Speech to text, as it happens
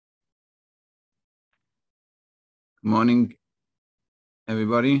Good morning,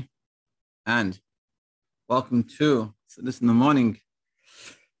 everybody, and welcome to this in the morning.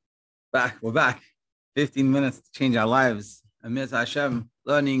 We're back. 15 minutes to change our lives. Amidst Hashem,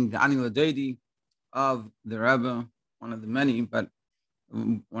 learning the Ani Ledodi of the Rebbe, one of the many, but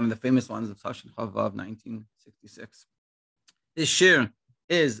one of the famous ones of Chaya of 1966. This shir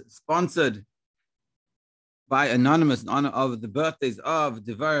is sponsored by Anonymous in honor of the birthdays of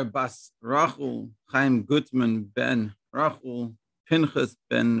Devora bas Rachel, Chaim Gutman ben Rachel, Pinchas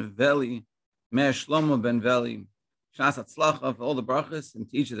ben Vely, Meir Shlomo ben Vely, Shnas hatzlocha for all the brachos and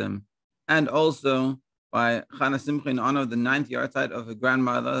to each of them, and also by Chana Simcha in honor of the 9th Yortzait of her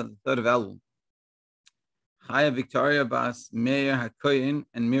grandmother, the 3rd of Elul. Chaya Viketori'ah bas Meir, Hacohen,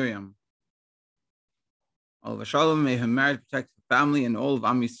 and Miriam. All of Shalom, may her marriage protect her family and all of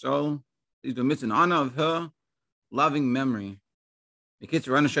Am Yisrael. Please do mitzvah in honor of her loving memory. חי'a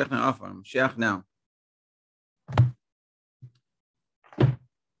ורננו שוכני offer Moshiach now.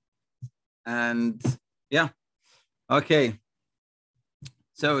 And yeah, okay.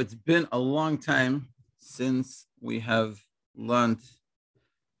 So it's been a long time since we have learned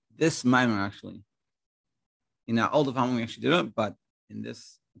this maamer actually. In our older apartment we actually did it, but in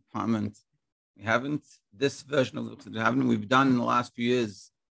this apartment we haven't. This version of the book that we haven't. We've done in the last few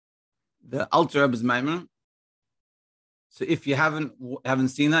years the Alter Rebbe's maamer. So if you haven't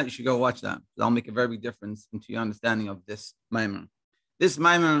seen that, you should go watch that. That'll make a very big difference into your understanding of this maamer. This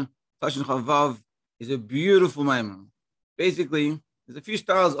maamer, Tashin Chavav, is a beautiful maamer. Basically, there's a few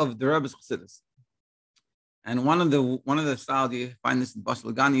styles of the Rebbe's Chassidus. And one of the styles, you find this in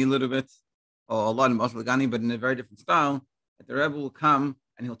Basel Gani a little bit, or a lot in Basel Gani, but in a very different style, that the Rebbe will come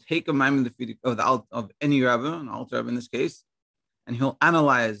and he'll take a maamer of any Rebbe, an Alter Rebbe in this case, and he'll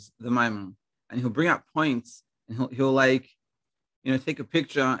analyze the maamer, and he'll bring out points, and he'll like, take a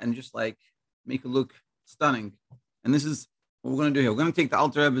picture and just like make it look stunning. And this is what we're going to do here. We're going to take the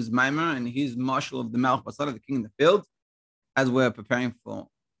Alter Rebbe's maamer, and he's marshal of the Melech Basara, the king in the field, as we're preparing for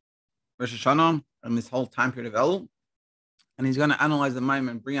Rosh Hashanah and this whole time period of Elul. And he's going to analyze the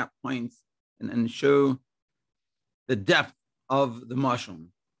maamer and bring out points and show the depth of the marshal.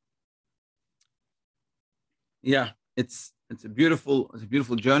 Yeah, it's a beautiful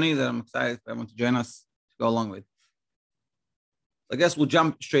journey that I'm excited for everyone to join us to go along with. I guess we'll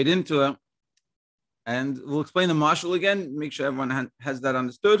jump straight into it, and we'll explain the marshal again, make sure everyone has that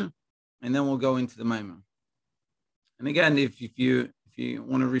understood, and then we'll go into the maamer. And again, if you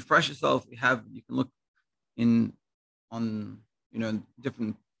want to refresh yourself, you can look on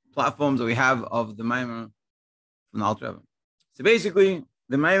different platforms that we have of the maamer from the Alter Rebbe. So basically,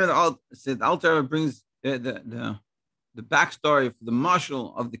 the maamer the Alter Rebbe brings the backstory for the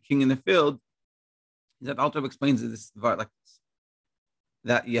marshal of the king in the field. Is that Alter Rebbe explains this like this,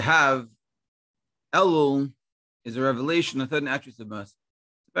 that you have Elul is a revelation, a third attribute of mercy.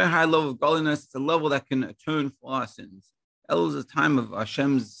 It's a very high level of godliness. It's a level that can atone for our sins. Elul is a time of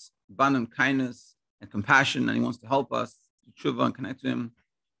Hashem's abundant kindness and compassion, and He wants to help us to tshuva and connect to Him.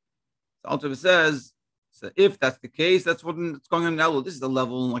 So Alter Rebbe says, so if that's the case, that's what's going on in Elul. This is the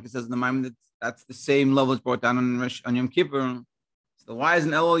level, like it says in the maamer, that's the same level it's brought down on Yom Kippur. So why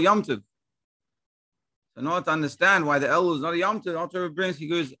isn't Elul Yom Tov? So in order to understand why the Elul is not a Yom Tov, Alter Rebbe brings, he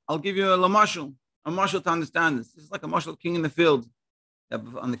goes, I'll give you a marshal to understand this. This is like a marshal king in the field.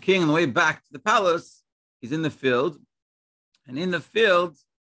 On the king, on the way back to the palace, he's in the field. And in the field,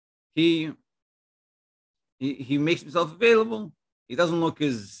 he makes himself available. He doesn't look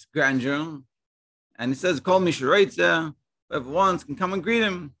his grandeur. And he says, call me Yortzait, whoever wants can come and greet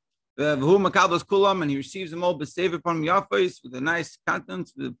him. And he receives them all, besave upon Yafais with a nice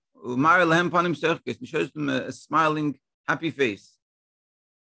countenance, with and shows them a smiling, happy face.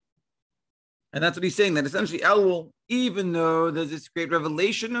 And that's what he's saying, that essentially Elul, even though there's this great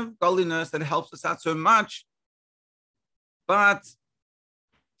revelation of godliness that helps us out so much, but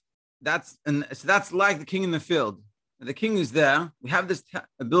that's like the king in the field. The king is there. We have this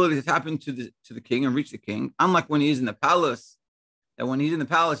ability to tap into the king and reach the king, unlike when he is in the palace. That when he's in the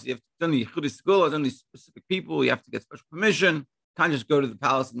palace, you have to only school, there's only specific people, you have to get special permission. You can't just go to the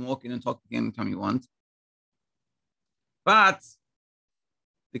palace and walk in and talk to the king anytime you want. But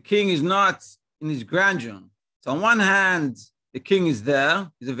the king is not in his grandeur. So on one hand, the king is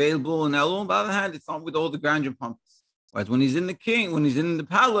there, he's available in Elul. On the other hand, it's not with all the grandeur pomps. Whereas when he's in the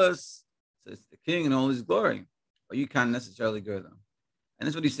palace, so it's the king in all his glory. But you can't necessarily go there. And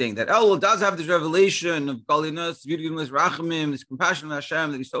that's what he's saying, that Elul does have this revelation of godliness, beautifulness, rachamim, this compassion of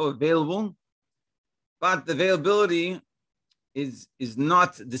Hashem that is so available. But the availability is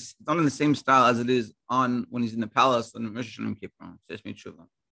not in the same style as it is on when he's in the palace on Rosh Hashanah Kippur.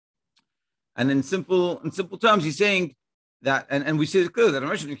 And in simple terms, he's saying that, and we see it clearly that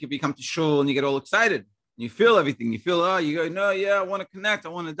emotionally you come to shul and you get all excited. You feel everything. You feel, you go, no, yeah, I want to connect. I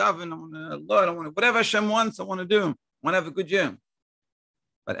want to daven. I want to Lord. I want to whatever Hashem wants. I want to do. I want to have a good year.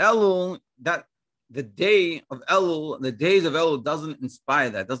 But Elul, that the day of Elul, the days of Elul doesn't inspire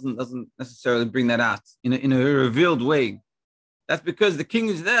that. Doesn't necessarily bring that out in a revealed way. That's because the king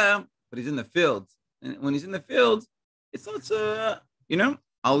is there, but he's in the field. And when he's in the field, it's not,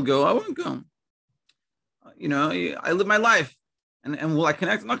 I'll go. I won't go. I live my life, and will I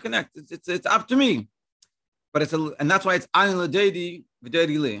connect or not connect? It's up to me. But and that's why it's Ani Ledodi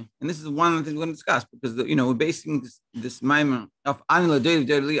VeDodi Li. And this is one of the things we're going to discuss because we're basing this maamer of Ani Ledodi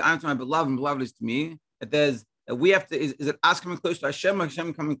VeDodi Li. I'm to my beloved, and beloved is to me. That we have to. Is it us coming close to Hashem, or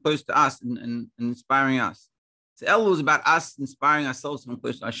Hashem coming close to us and inspiring us? So Elul is about us inspiring ourselves to come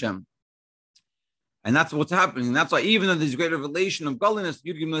close to Hashem. And that's what's happening. And that's why even though there's great revelation of godliness,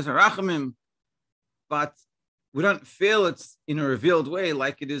 but we don't feel it's in a revealed way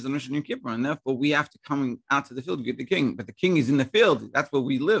like it is on Rosh Yom Kippur, and therefore we have to come out to the field to get the king. But the king is in the field. That's where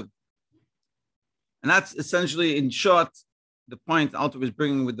we live. And that's essentially, in short, the point Alter was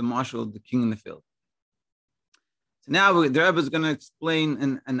bringing with the marshal, the king in the field. So now the Rebbe is going to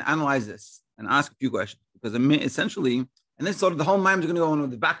explain and analyze this and ask a few questions. Because essentially, and this sort of the whole maamer is going to go on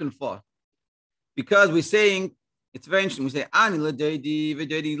with the back and forth. Because we're saying, it's very interesting. We say, Ani Ledodi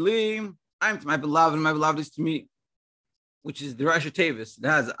VeDodi Li. I'm to my beloved, and my beloved is to me, which is the Rosh Tevis. It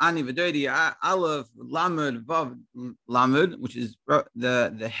has Ani Ledodi, Aleph, Lamed, Vav, Lamed, which is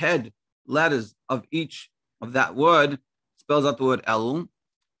the head letters of each of that word, spells out the word Elul. And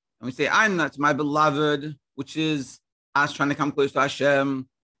we say, I'm not to my beloved, which is us trying to come close to Hashem.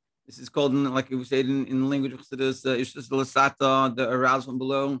 This is called, like we say in the language of Chassidus, the arousal from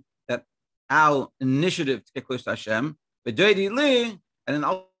below, that our initiative to get close to Hashem. VeDodi Li, and then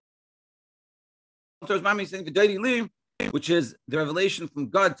saying VeDodi Li, which is the revelation from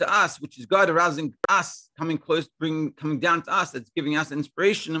God to us, which is God arousing us, coming close, coming down to us, that's giving us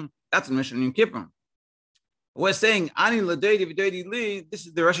inspiration. That's a mission in Kippur. We're saying Ani Ledodi VeDodi Li. This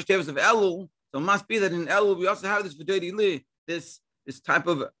is the Rosh Tevis of Elul. So it must be that in Elul we also have this VeDodi Li, this type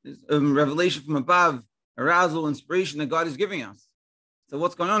of revelation from above, arousal, inspiration that God is giving us. So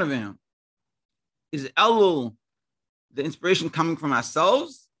what's going on over here? Is Elul the inspiration coming from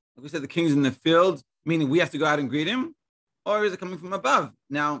ourselves? Like we said, the king's in the field, meaning we have to go out and greet him, or is it coming from above?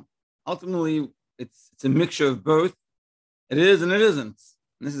 Now, ultimately, it's a mixture of both. It is and it isn't.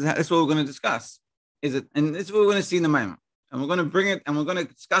 And this is what we're going to discuss. Is it? And this is what we're going to see in the maamer. And we're going to bring it, and we're going to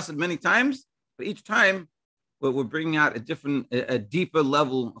discuss it many times. But each time, we're bringing out a deeper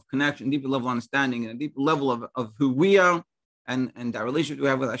level of connection, deeper level of understanding, and a deeper level of who we are, and that relationship we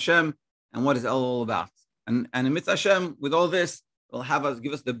have with Hashem, and what is Elul all about. And in mitzvah Hashem, with all this, will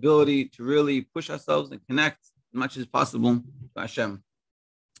give us the ability to really push ourselves and connect as much as possible to Hashem.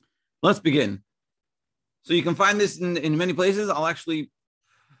 Let's begin. So you can find this in many places. I'll actually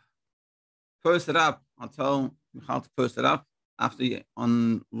post it up. I'll tell Michal to post it up after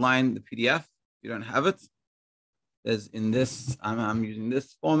online, the PDF. If you don't have it, there's in this, I'm using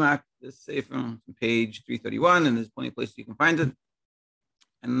this format, this sefer, page 331, and there's plenty of places you can find it.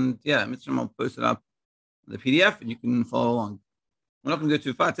 And yeah, Mr. I'll post it up, the PDF, and you can follow along. We're not going to go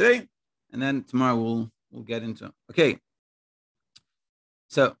too far today, and then tomorrow we'll get into it. Okay.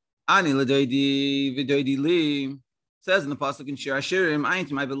 So Ani Ledodi VeDodi Li says in the pasuk in Shir Hashirim, I am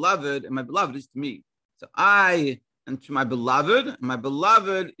to my beloved, and my beloved is to me. So I am to my beloved, and my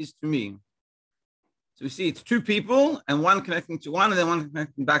beloved is to me. So we see it's two people, and one connecting to one, and then one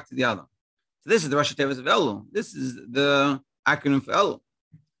connecting back to the other. So this is the Rosh Tevis of Elul. This is the acronym for Elul.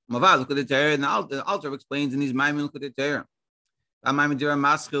 Mavad look at the Torah, and the Alter explains in his maamer look at the Torah. That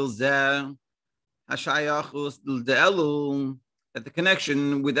the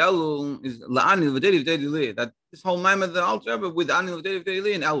connection with Elul is Ani Ledodi VeDodi Li. That this whole maamer of the Alter Rebbe with Ani Ledodi VeDodi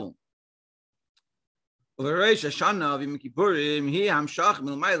Li and Elul. Rosh Hashanah Yom Kippurim he hamshach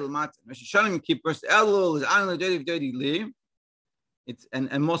milmayil mat. Rosh Hashanah Yom Kippur Elul is Ani Ledodi VeDodi Li. It's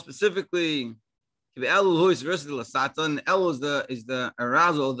and more specifically, Elul who is versus the Satan. Elul is the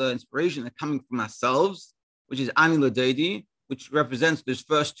arousal, the inspiration that coming from ourselves, which is Ani Ledodi, which represents those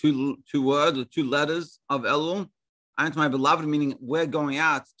first two words or two letters of Elul. I'm to my beloved, meaning we're going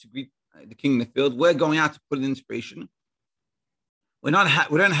out to greet the king in the field. We're going out to put in inspiration. We don't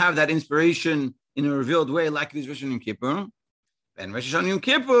have that inspiration in a revealed way like it is Rosh Hashanah Yom Kippur. And Rosh Hashanah Yom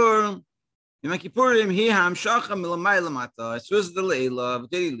Kippur, Yom Kippurim, he hamshacha milamayil lamata. It's just the leila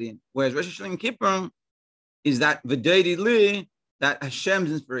VeDodi Li. Whereas Rosh Hashanah Yom Kippur is that VeDodi Li, that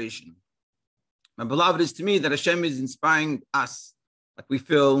Hashem's inspiration. My beloved is to me that Hashem is inspiring us. Like we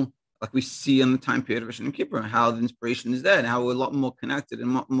feel like we see in the time period of Rosh and Kippur, how the inspiration is there and how we're a lot more connected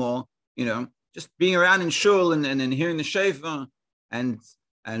and a lot more, just being around in shul and hearing the shofar and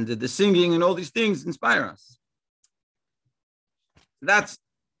the singing and all these things inspire us.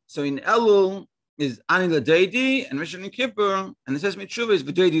 So in Elul is Ani Ledodi and Rosh and Kippur, and the Sesame Tshuva is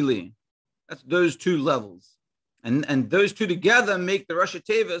VeDodi Li. That's those two levels. And those two together make the Rosh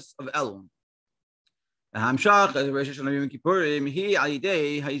Tevis of Elul. But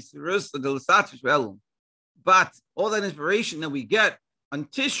all that inspiration that we get on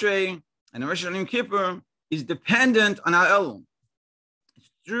Tishrei and Rosh Hashanah Kippur is dependent on our Elul.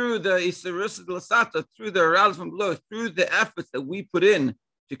 It's through the Isserus Lasata, through the arousal from below, through the efforts that we put in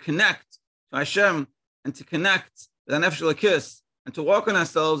to connect to Hashem and to connect with our Nefesh Elokis and to walk on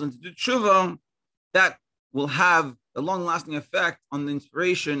ourselves and to do tshuva, that will have a long-lasting effect on the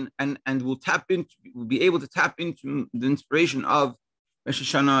inspiration and we'll be able to tap into the inspiration of Rosh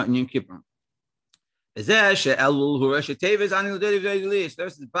Hashanah and Yom Kippur. But the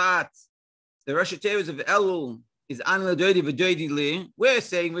Rosh Tevis of Elul is Ani Ledodi VeDodi Li. We're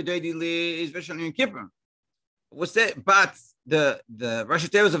saying VeDodi Li is Rosh Hashanah and Yom Kippur. But the Rosh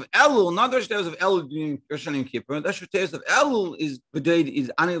Tevis of Elul, not the Rosh Tevis of Elul doing Rosh Hashanah and Yom Kippur. The Rosh Tevis of Elul is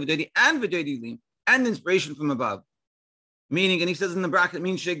Ani Ledodi and VeDodi Li, and inspiration from above. Meaning, and he says in the bracket,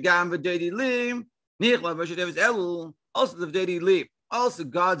 means Shegam VeDodi Li, Nichla Rosh Tevis Elul, also the VeDodi Li, also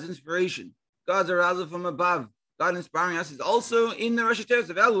God's inspiration, God's arousal from above, God inspiring us is also in the Rosh Tevis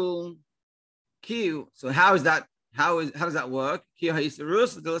of Elul. So how is that? How does that work? Because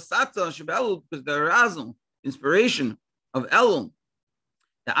the arousal, inspiration of Elul,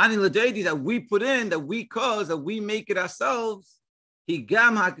 the Ani Ledodi that we put in, that we cause, that we make it ourselves, is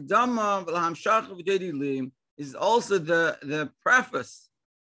also the preface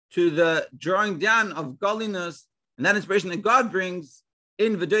to the drawing down of godliness and that inspiration that God brings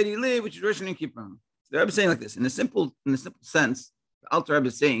in VeDodi Li, which is Rosh Hashanah Kippur. So the Rebbe is saying like this, in a simple sense, the Alter Rebbe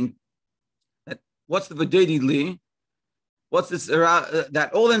is saying that what's the VeDodi Li? What's this? That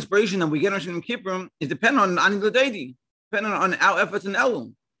all the inspiration that we get on Rosh Hashanah Kippur is dependent on Ani Ledodi, dependent on our efforts in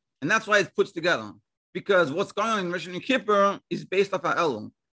Elul, and that's why it's put together. Because what's going on in Rosh Hashanah Kippur is based off our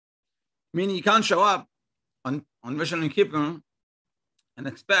Elul. Meaning you can't show up on Rosh Hashanah Kippur and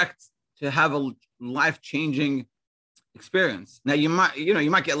expect to have a life-changing experience. Now you might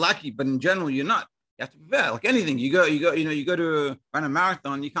get lucky, but in general you're not. You have to prepare. Like anything, you go to run a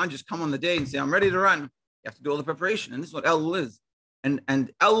marathon. You can't just come on the day and say I'm ready to run. You have to do all the preparation, and this is what Elul is. And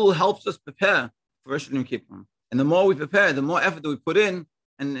Elul helps us prepare for Rosh Hashanah Kippur. And the more we prepare, the more effort that we put in.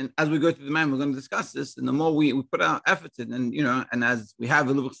 And as we go through the maamer, we're going to discuss this. And the more we put our effort in, and as we have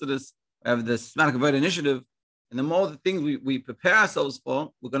a Lubavitcher Rebbe, we have the Smack Avoda initiative, and the more the things we prepare ourselves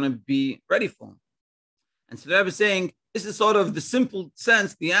for, we're going to be ready for. And so the Rebbe is saying, this is sort of the simple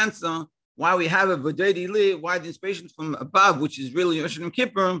sense, the answer, why we have a VeDodi Li, why the inspiration from above, which is really Rosh Hashanah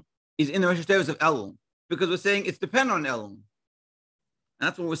Kippur, is in the Rosh Tevis of Elul. Because we're saying it's dependent on Elul. And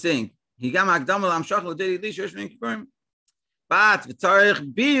that's what we're saying. But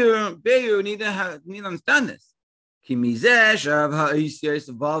Meir need to understand this. Because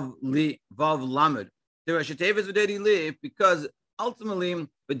ultimately,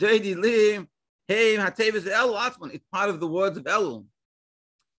 it's part of the words of Elul.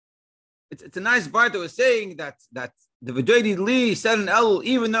 It's a nice part that we're saying that the VeDodi Li said in Elul,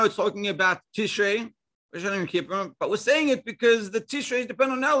 even though it's talking about Tishrei, but we're saying it because the Tishrei is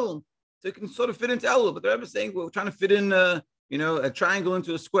dependent on Elul. So it can sort of fit into Elul. But the Rebbe is saying we're trying to fit in a triangle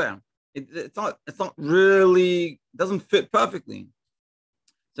into a square. It's not really, doesn't fit perfectly.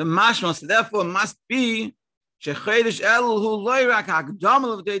 So mashma, so therefore it must be that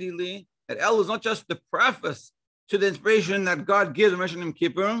Elul is not just the preface to the inspiration that God gives in Rosh Hashanah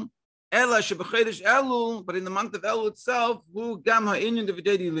Kippur, but in the month of Elul itself,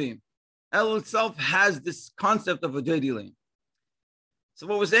 Elul itself has this concept of VeDodi Li. So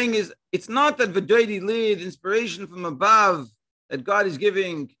what we're saying is, it's not that VeDodi Li, the inspiration from above that God is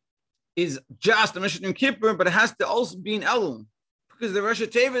giving, is just a Rosh Hashanah Kippur, but it has to also be in Elul, because the Rosh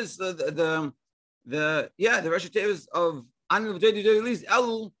Tevis, the Rosh Tevis of Ani Ledodi VeDodi Li is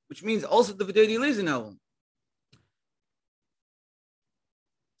Elul, which means also the VeDodi Li is in Elul.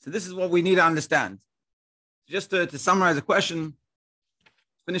 So this is what we need to understand. Just to summarize the question,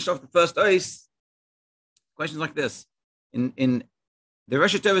 finish off the first ois. Questions like this: in the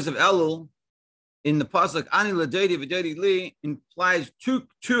Rosh Tevis of Elul, in the pasuk Ani Ledodi VeDodi Li implies two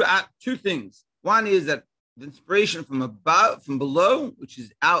things. One is that the inspiration from above, from below, which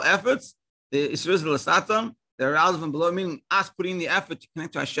is our efforts, the Isserus Lasata, the arousal from below, meaning us putting the effort to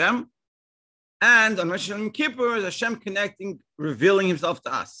connect to Hashem. And on Rosh Hashanah Kippur is Hashem connecting, revealing Himself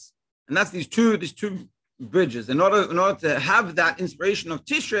to us. And that's these two bridges. In order to have that inspiration of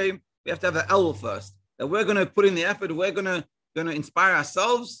Tishrei, we have to have an Elul first. That we're going to put in the effort. We're going to inspire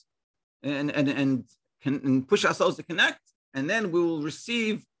ourselves and push ourselves to connect, and then we will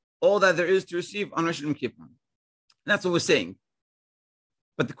receive all that there is to receive on Rosh Hashanah. And that's what we're saying.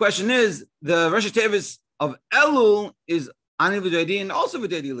 But the question is, the Rosh Hashanah of Elul is Ani Ledodi and also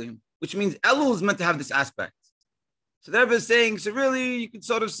VeDodi Li, which means Elul is meant to have this aspect. So the Rebbe is saying, so really you could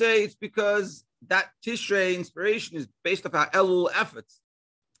sort of say it's because that Tishrei inspiration is based off our Elul efforts.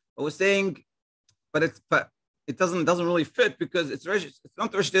 But we're saying, but it doesn't really fit because it's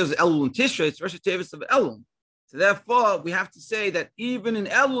not the Rosh Hashanah of Elul and Tishrei, it's Rosh Hashanah of Elul. So therefore, we have to say that even in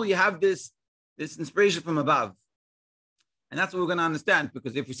Elul, you have this inspiration from above. And that's what we're going to understand,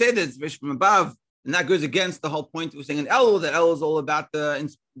 because if we say that inspiration from above, then that goes against the whole point we're saying in Elul, that Elul is all about the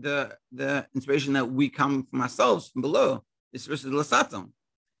inspiration that we come from ourselves, from below, this versus Lasatam.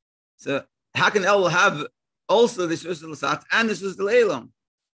 So how can Elul have also this versus Lasat and this versus the Leilam?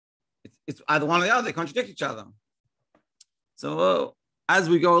 It's either one or the other, they contradict each other. So as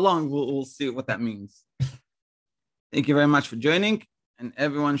we go along, we'll see what that means. Thank you very much for joining, and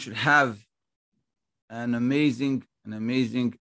everyone should have an amazing